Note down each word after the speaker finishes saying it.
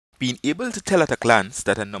Being able to tell at a glance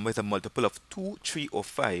that a number is a multiple of 2, 3, or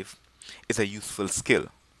 5 is a useful skill.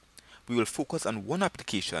 We will focus on one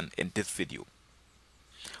application in this video.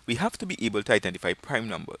 We have to be able to identify prime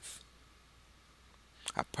numbers.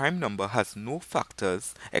 A prime number has no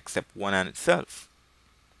factors except 1 and itself.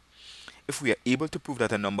 If we are able to prove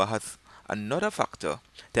that a number has another factor,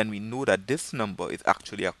 then we know that this number is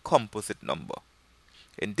actually a composite number.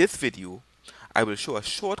 In this video, I will show a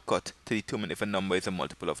shortcut to determine if a number is a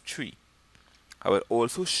multiple of 3. I will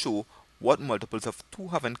also show what multiples of 2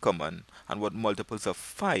 have in common and what multiples of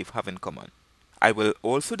 5 have in common. I will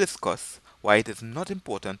also discuss why it is not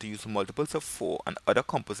important to use multiples of 4 and other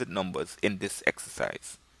composite numbers in this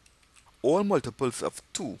exercise. All multiples of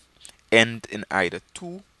 2 end in either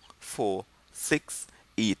 2, 4, 6,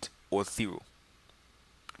 8, or 0.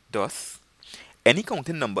 Thus, any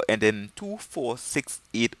counting number ending in 2, 4, 6,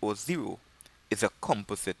 8, or 0 is a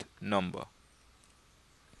composite number.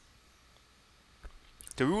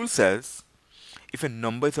 The rule says, if a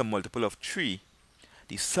number is a multiple of 3,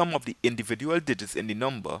 the sum of the individual digits in the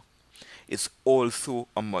number is also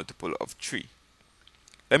a multiple of 3.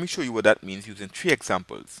 Let me show you what that means using 3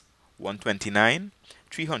 examples: 129,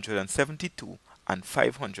 372, and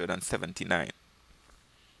 579.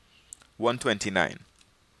 129.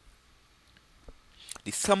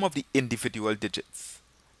 The sum of the individual digits,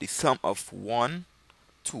 the sum of 1,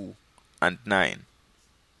 2, and 9.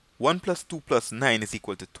 1 plus 2 plus 9 is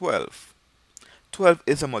equal to 12. 12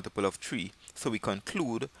 is a multiple of 3, so we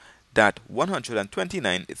conclude that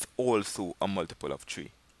 129 is also a multiple of 3.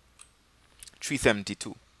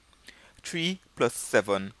 372. 3 plus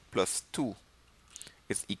 7 plus 2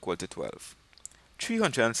 is equal to 12.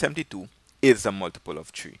 372 is a multiple of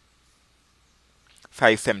 3.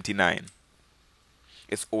 579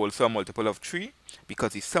 is also a multiple of 3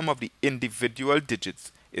 because the sum of the individual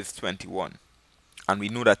digits is 21. And we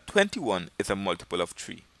know that 21 is a multiple of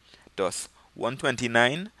 3. Thus,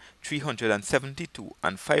 129, 372,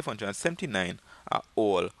 and 579 are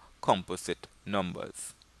all composite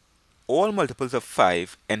numbers. All multiples of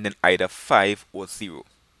 5 end in either 5 or 0.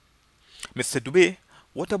 Mr. Dube,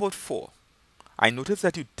 what about 4? I noticed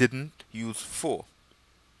that you didn't use 4.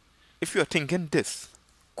 If you are thinking this,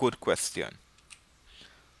 good question.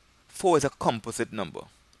 4 is a composite number.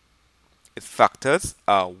 Its factors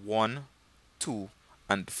are 1, 2,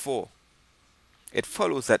 and 4. It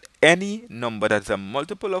follows that any number that is a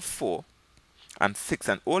multiple of 4 and 6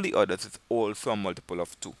 and all the others is also a multiple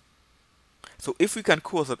of 2. So if we can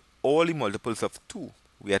cross out all the multiples of 2,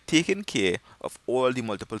 we are taking care of all the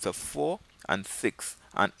multiples of 4 and 6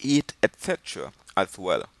 and 8, etc. as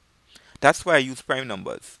well. That's why I use prime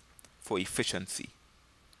numbers, for efficiency.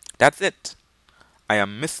 That's it. I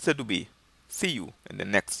am Mr. Dube. See you in the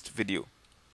next video.